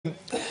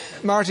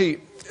Marty,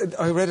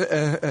 I read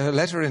a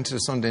letter into the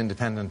Sunday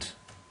Independent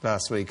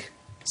last week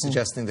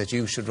suggesting that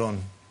you should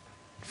run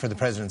for the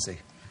presidency.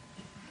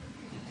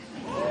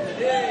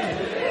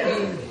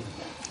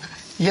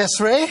 Yes,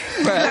 Ray?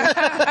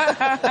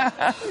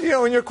 Well,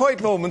 in your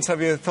quiet moments,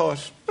 have you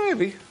thought,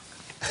 maybe?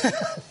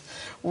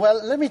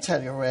 Well, let me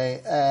tell you,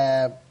 Ray,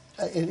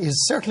 it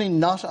is certainly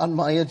not on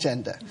my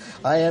agenda.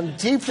 I am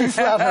deeply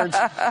flattered.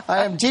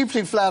 I am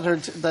deeply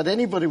flattered that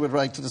anybody would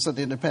write to the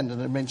Sunday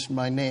Independent and mention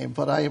my name.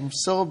 But I am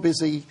so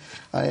busy.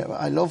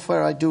 I love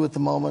where I do at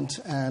the moment,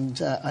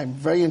 and I'm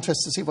very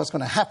interested to see what's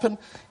going to happen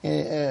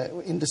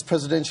in this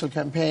presidential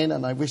campaign.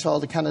 And I wish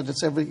all the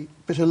candidates every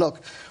bit of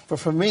luck. But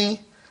for me,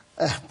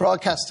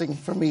 broadcasting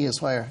for me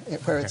is where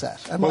it's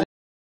at.